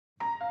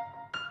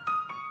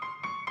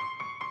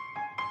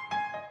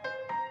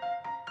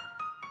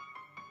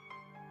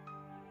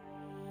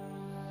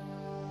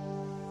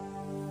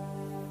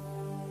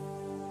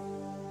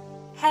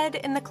Head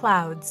in the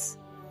Clouds,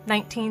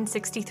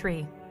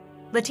 1963.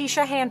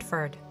 Letitia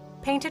Handford,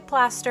 painted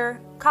plaster,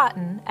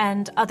 cotton,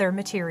 and other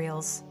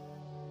materials.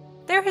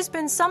 There has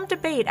been some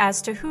debate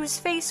as to whose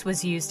face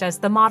was used as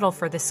the model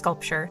for this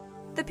sculpture.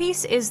 The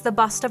piece is the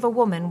bust of a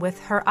woman with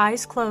her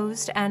eyes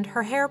closed and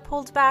her hair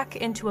pulled back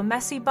into a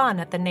messy bun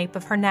at the nape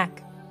of her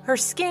neck. Her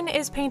skin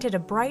is painted a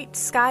bright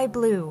sky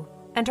blue,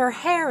 and her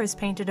hair is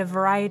painted a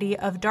variety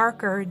of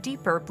darker,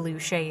 deeper blue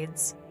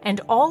shades. And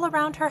all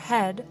around her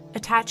head,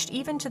 attached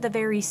even to the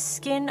very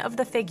skin of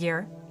the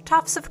figure,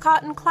 tufts of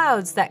cotton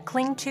clouds that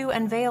cling to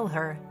and veil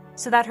her,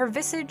 so that her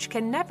visage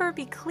can never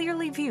be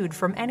clearly viewed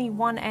from any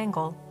one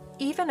angle.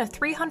 Even a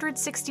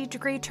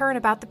 360-degree turn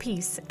about the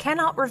piece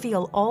cannot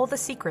reveal all the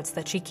secrets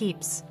that she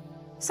keeps.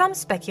 Some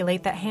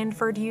speculate that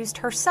Handford used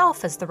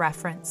herself as the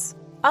reference.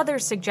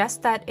 Others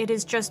suggest that it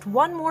is just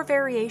one more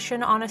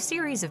variation on a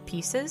series of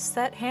pieces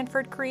that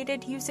Handford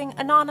created using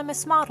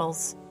anonymous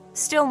models.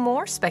 Still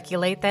more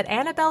speculate that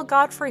Annabelle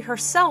Godfrey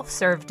herself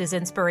served as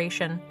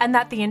inspiration, and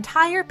that the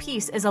entire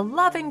piece is a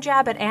loving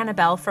jab at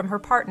Annabelle from her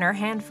partner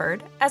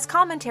Handford, as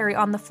commentary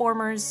on the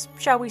former's,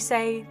 shall we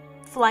say,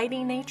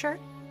 flighty nature.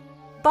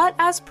 But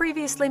as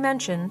previously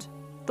mentioned,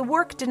 the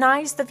work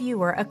denies the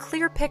viewer a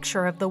clear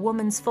picture of the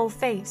woman's full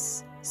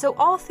face, so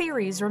all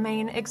theories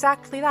remain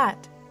exactly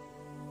that.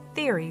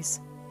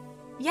 Theories.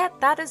 Yet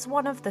that is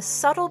one of the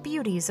subtle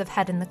beauties of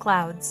Head in the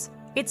Clouds.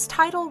 Its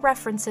title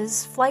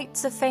references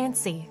flights of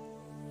fancy,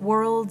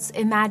 worlds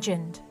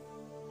imagined,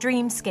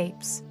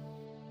 dreamscapes.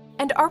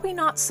 And are we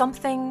not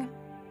something,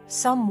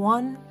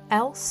 someone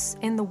else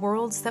in the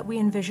worlds that we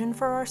envision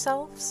for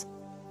ourselves?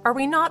 Are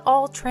we not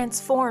all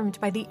transformed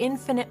by the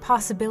infinite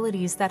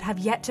possibilities that have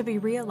yet to be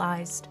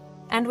realized,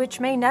 and which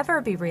may never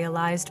be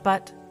realized,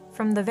 but,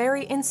 from the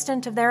very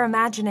instant of their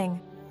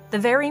imagining, the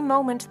very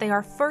moment they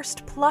are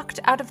first plucked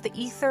out of the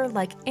ether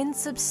like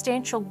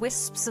insubstantial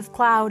wisps of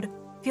cloud,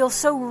 feel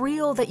so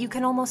real that you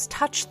can almost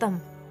touch them,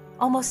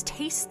 almost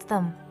taste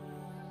them?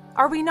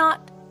 Are we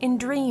not, in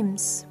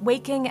dreams,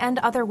 waking and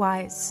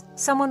otherwise,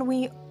 someone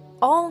we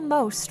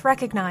almost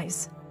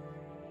recognize?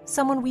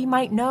 Someone we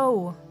might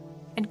know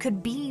and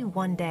could be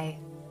one day?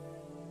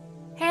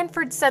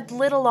 Handford said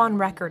little on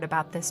record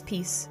about this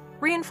piece,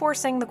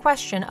 reinforcing the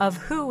question of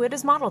who it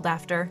is modeled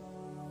after.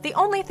 The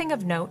only thing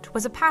of note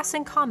was a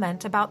passing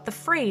comment about the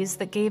phrase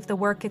that gave the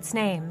work its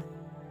name.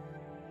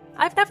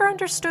 I've never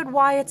understood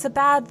why it's a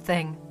bad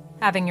thing,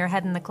 having your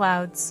head in the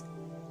clouds.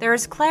 There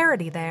is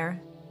clarity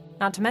there,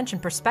 not to mention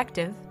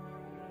perspective.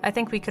 I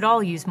think we could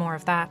all use more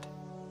of that.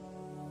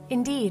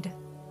 Indeed,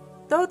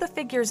 though the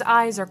figure's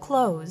eyes are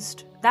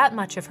closed, that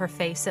much of her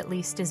face at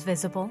least is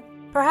visible.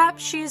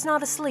 Perhaps she is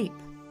not asleep.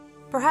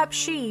 Perhaps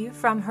she,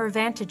 from her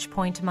vantage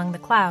point among the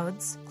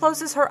clouds,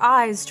 closes her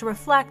eyes to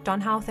reflect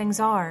on how things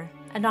are,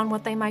 and on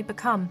what they might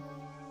become.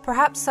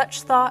 Perhaps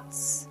such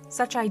thoughts,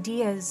 such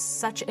ideas,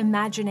 such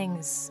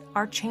imaginings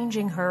are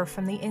changing her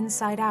from the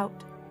inside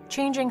out,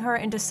 changing her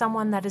into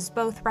someone that is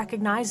both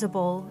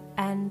recognizable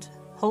and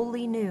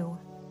wholly new.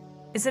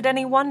 Is it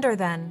any wonder,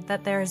 then,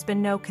 that there has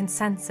been no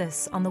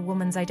consensus on the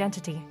woman's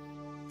identity?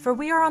 For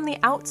we are on the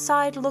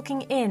outside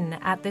looking in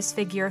at this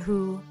figure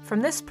who,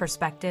 from this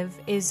perspective,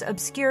 is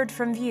obscured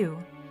from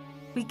view.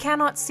 We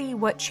cannot see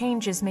what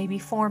changes may be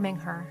forming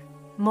her,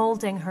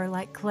 molding her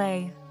like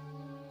clay,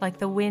 like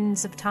the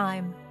winds of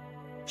time.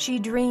 She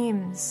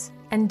dreams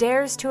and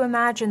dares to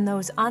imagine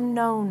those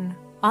unknown,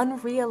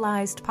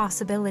 unrealized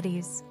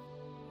possibilities.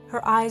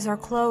 Her eyes are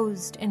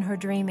closed in her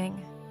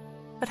dreaming.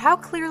 But how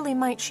clearly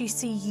might she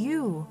see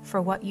you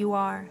for what you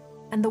are,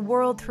 and the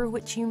world through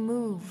which you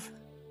move,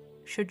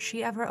 should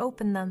she ever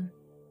open them?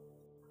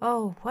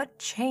 Oh, what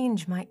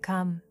change might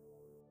come!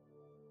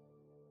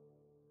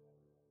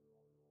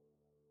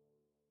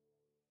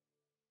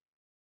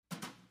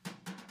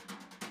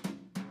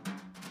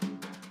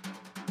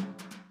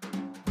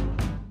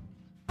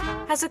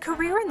 Has a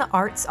career in the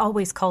arts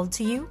always called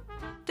to you?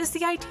 Does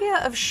the idea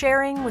of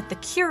sharing with the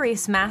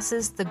curious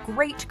masses the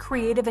great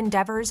creative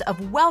endeavors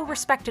of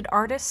well-respected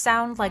artists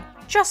sound like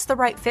just the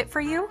right fit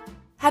for you?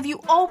 Have you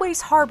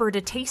always harbored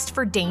a taste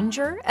for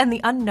danger and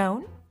the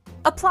unknown?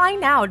 Apply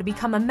now to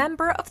become a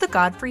member of the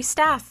Godfrey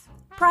staff.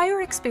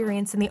 Prior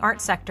experience in the art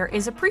sector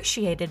is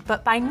appreciated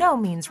but by no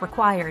means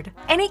required.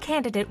 Any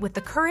candidate with the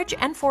courage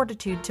and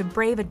fortitude to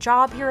brave a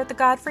job here at the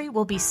Godfrey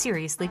will be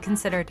seriously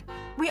considered.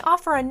 We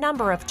offer a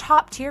number of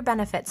top-tier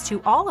benefits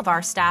to all of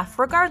our staff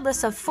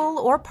regardless of full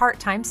or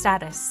part-time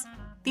status.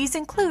 These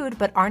include,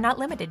 but are not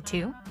limited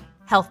to,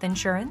 health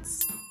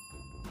insurance,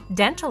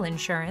 dental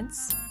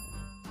insurance,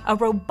 a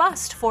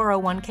robust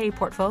 401k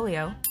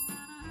portfolio,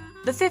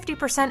 the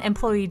 50%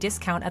 employee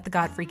discount at the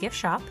Godfrey gift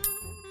shop,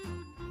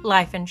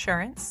 life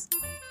insurance,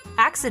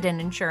 accident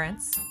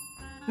insurance,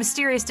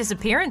 mysterious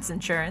disappearance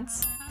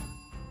insurance,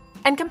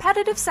 and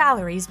competitive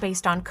salaries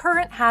based on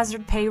current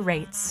hazard pay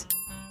rates.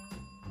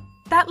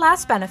 That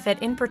last benefit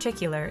in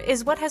particular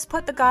is what has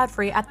put the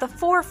Godfrey at the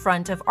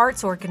forefront of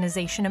arts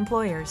organization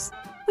employers.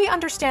 We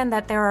understand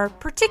that there are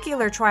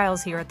particular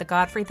trials here at the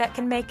Godfrey that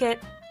can make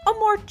it a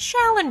more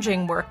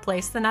challenging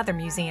workplace than other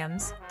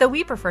museums, though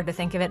we prefer to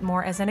think of it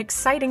more as an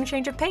exciting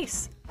change of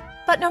pace.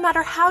 But no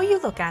matter how you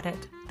look at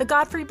it, the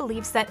Godfrey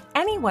believes that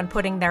anyone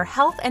putting their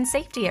health and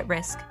safety at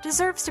risk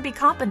deserves to be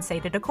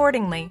compensated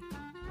accordingly.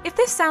 If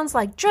this sounds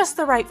like just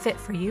the right fit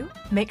for you,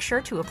 make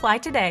sure to apply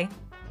today.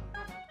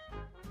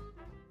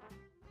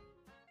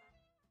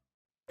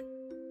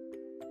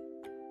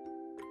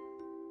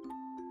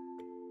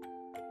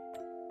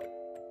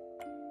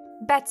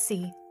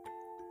 Betsy.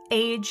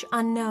 Age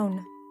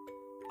unknown.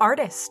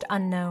 Artist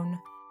unknown.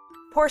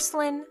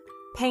 Porcelain,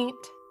 paint,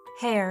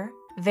 hair,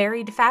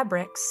 varied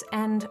fabrics,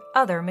 and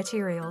other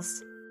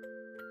materials.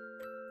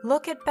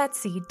 Look at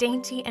Betsy,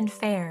 dainty and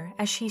fair,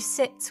 as she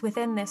sits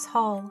within this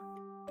hall.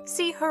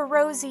 See her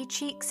rosy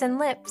cheeks and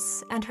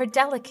lips, and her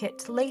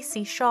delicate,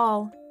 lacy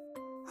shawl.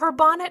 Her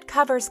bonnet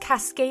covers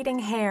cascading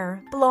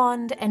hair,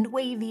 blonde and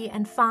wavy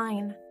and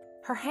fine.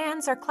 Her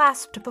hands are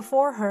clasped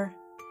before her,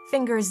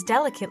 fingers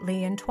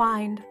delicately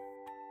entwined.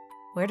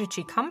 Where did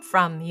she come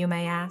from, you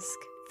may ask?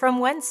 From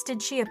whence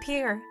did she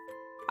appear?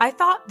 I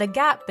thought the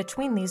gap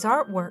between these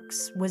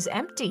artworks was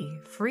empty,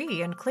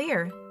 free, and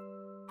clear.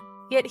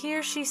 Yet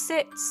here she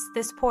sits,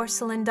 this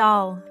porcelain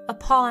doll,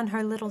 upon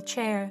her little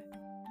chair.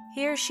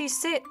 Here she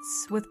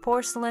sits, with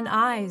porcelain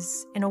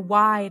eyes, in a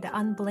wide,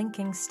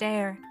 unblinking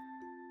stare.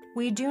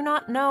 We do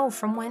not know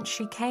from whence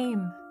she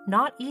came,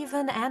 not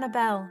even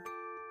Annabelle.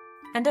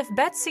 And if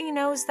Betsy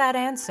knows that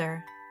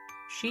answer,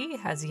 she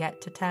has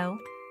yet to tell.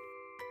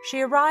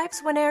 She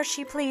arrives whene'er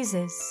she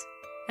pleases,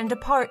 and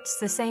departs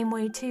the same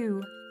way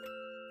too.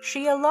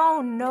 She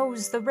alone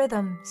knows the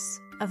rhythms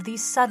of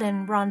these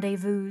sudden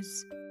rendezvous.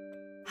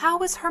 How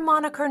is her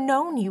moniker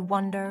known, you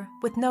wonder,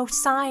 with no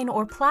sign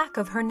or plaque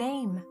of her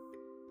name?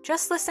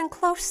 Just listen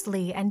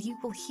closely and you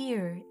will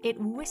hear it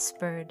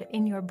whispered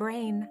in your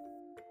brain.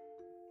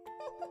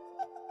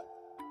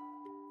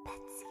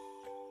 Betsy.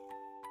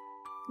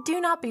 Do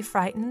not be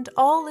frightened,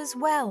 all is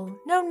well,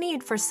 no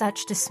need for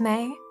such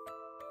dismay.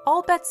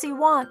 All Betsy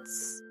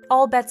wants,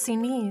 all Betsy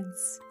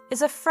needs,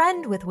 is a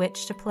friend with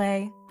which to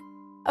play.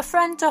 A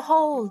friend to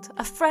hold,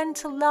 a friend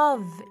to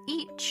love,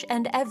 each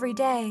and every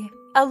day.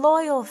 A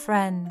loyal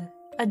friend,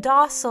 a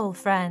docile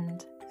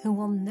friend, who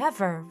will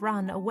never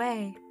run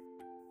away.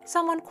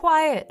 Someone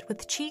quiet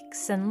with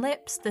cheeks and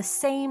lips the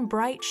same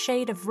bright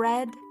shade of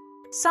red.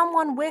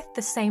 Someone with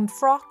the same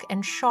frock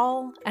and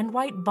shawl and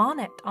white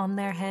bonnet on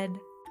their head.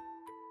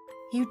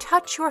 You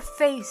touch your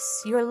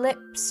face, your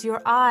lips,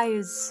 your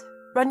eyes,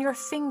 run your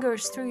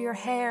fingers through your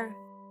hair.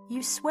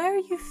 You swear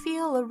you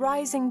feel a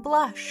rising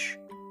blush,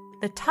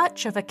 the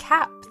touch of a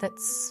cap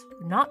that's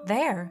not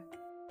there.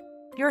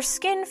 Your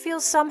skin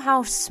feels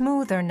somehow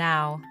smoother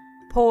now.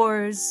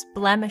 Pores,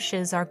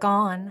 blemishes are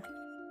gone.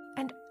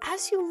 And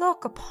as you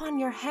look upon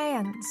your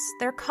hands,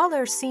 their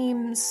color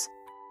seems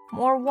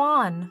more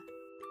wan.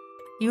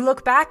 You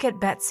look back at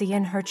Betsy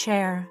in her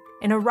chair,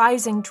 in a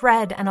rising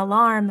dread and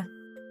alarm,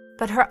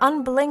 but her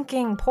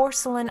unblinking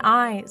porcelain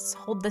eyes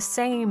hold the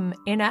same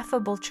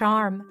ineffable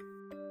charm.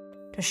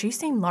 Does she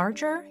seem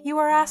larger, you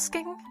are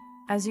asking,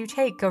 as you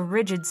take a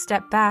rigid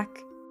step back?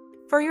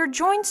 For your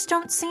joints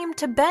don't seem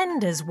to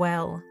bend as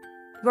well.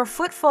 Your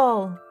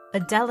footfall, a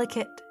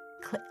delicate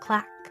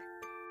click-clack.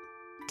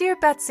 Dear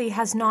Betsy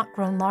has not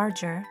grown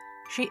larger.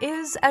 She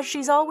is as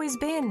she's always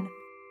been.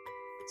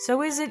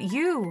 So is it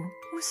you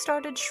who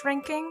started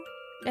shrinking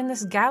in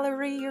this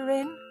gallery you're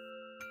in?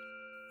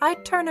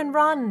 I'd turn and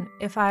run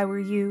if I were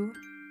you.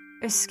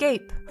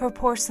 Escape her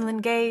porcelain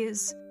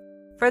gaze.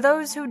 For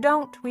those who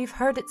don't, we've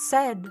heard it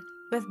said,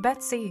 with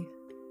Betsy,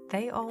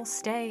 they all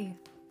stay.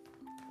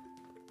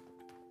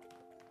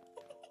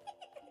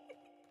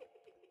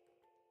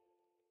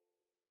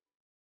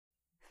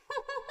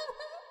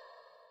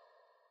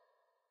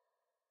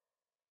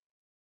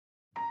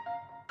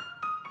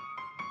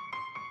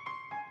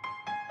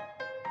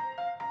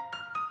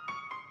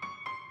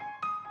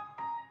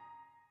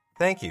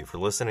 Thank you for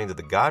listening to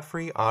the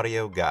Godfrey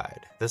Audio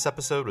Guide. This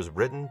episode was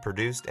written,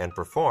 produced, and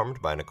performed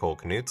by Nicole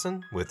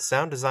Knutson, with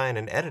sound design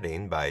and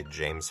editing by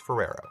James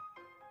Ferrero.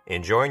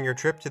 Enjoying your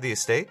trip to the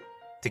estate?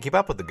 To keep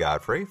up with the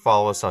Godfrey,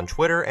 follow us on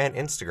Twitter and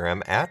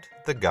Instagram at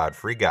The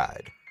Godfrey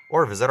Guide,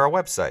 or visit our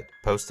website,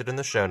 posted in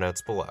the show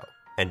notes below.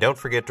 And don't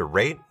forget to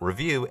rate,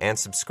 review, and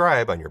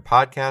subscribe on your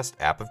podcast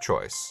app of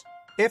choice.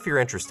 If you're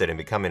interested in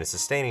becoming a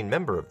sustaining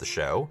member of the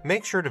show,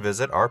 make sure to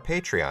visit our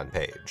Patreon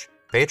page,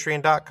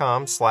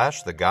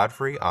 patreon.com/The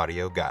Godfrey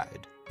Audio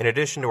Guide. In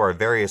addition to our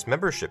various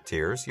membership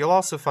tiers, you'll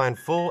also find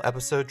full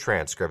episode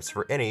transcripts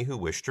for any who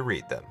wish to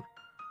read them.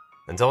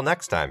 Until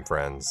next time,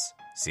 friends,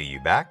 see you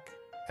back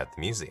at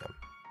the museum.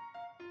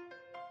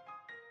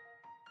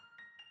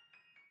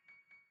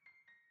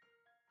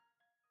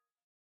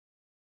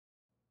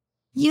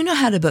 You know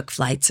how to book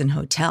flights and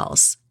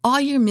hotels.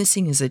 All you're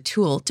missing is a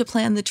tool to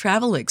plan the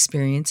travel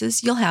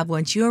experiences you'll have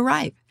once you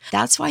arrive.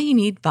 That's why you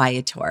need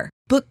Viator.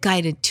 Book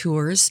guided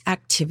tours,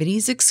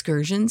 activities,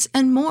 excursions,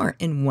 and more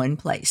in one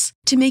place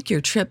to make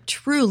your trip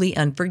truly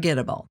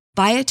unforgettable.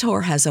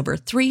 Viator has over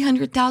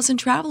 300,000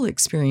 travel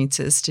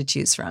experiences to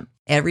choose from.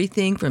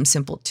 Everything from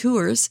simple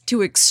tours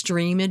to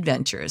extreme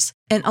adventures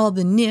and all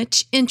the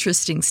niche,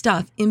 interesting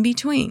stuff in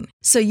between.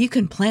 So you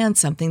can plan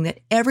something that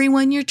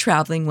everyone you're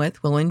traveling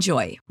with will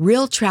enjoy.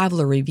 Real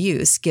traveler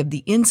reviews give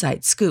the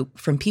inside scoop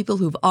from people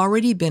who've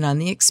already been on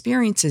the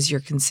experiences you're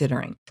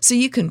considering. So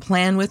you can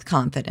plan with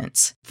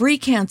confidence. Free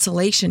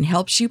cancellation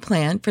helps you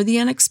plan for the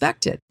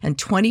unexpected. And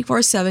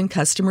 24/7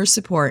 customer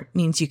support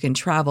means you can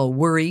travel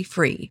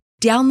worry-free.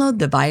 Download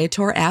the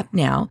Viator app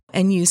now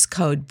and use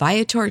code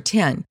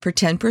Viator10 for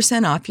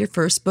 10% off your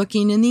first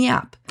booking in the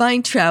app.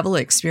 Find travel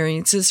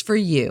experiences for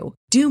you.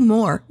 Do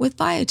more with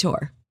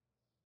Viator.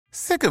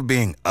 Sick of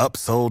being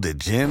upsold at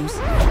gyms?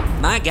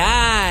 My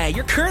guy,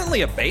 you're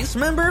currently a base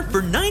member?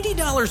 For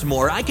 $90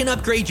 more, I can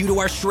upgrade you to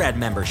our Shred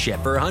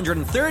membership. For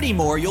 $130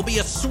 more, you'll be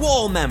a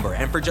Swole member.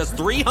 And for just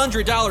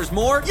 $300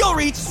 more, you'll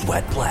reach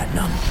Sweat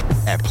Platinum.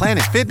 At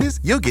Planet Fitness,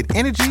 you'll get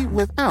energy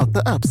without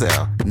the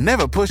upsell.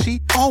 Never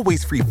pushy,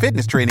 always free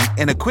fitness training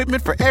and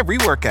equipment for every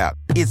workout.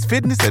 It's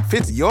fitness that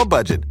fits your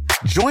budget.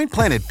 Join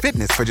Planet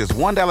Fitness for just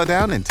 $1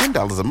 down and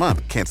 $10 a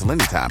month. Cancel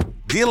anytime.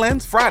 Deal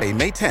ends Friday,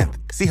 May 10th.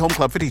 See Home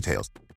Club for details.